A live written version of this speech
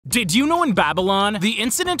Did you know in Babylon, the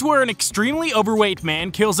incident where an extremely overweight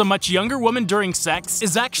man kills a much younger woman during sex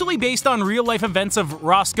is actually based on real-life events of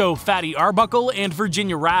Roscoe, Fatty Arbuckle, and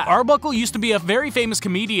Virginia Rappe. Arbuckle used to be a very famous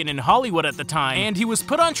comedian in Hollywood at the time, and he was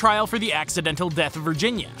put on trial for the accidental death of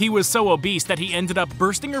Virginia. He was so obese that he ended up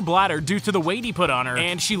bursting her bladder due to the weight he put on her,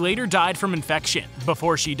 and she later died from infection.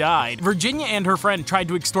 Before she died, Virginia and her friend tried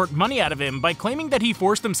to extort money out of him by claiming that he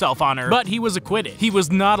forced himself on her, but he was acquitted. He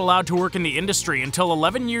was not allowed to work in the industry until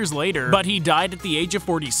 11 years later, but he died at the age of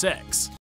 46.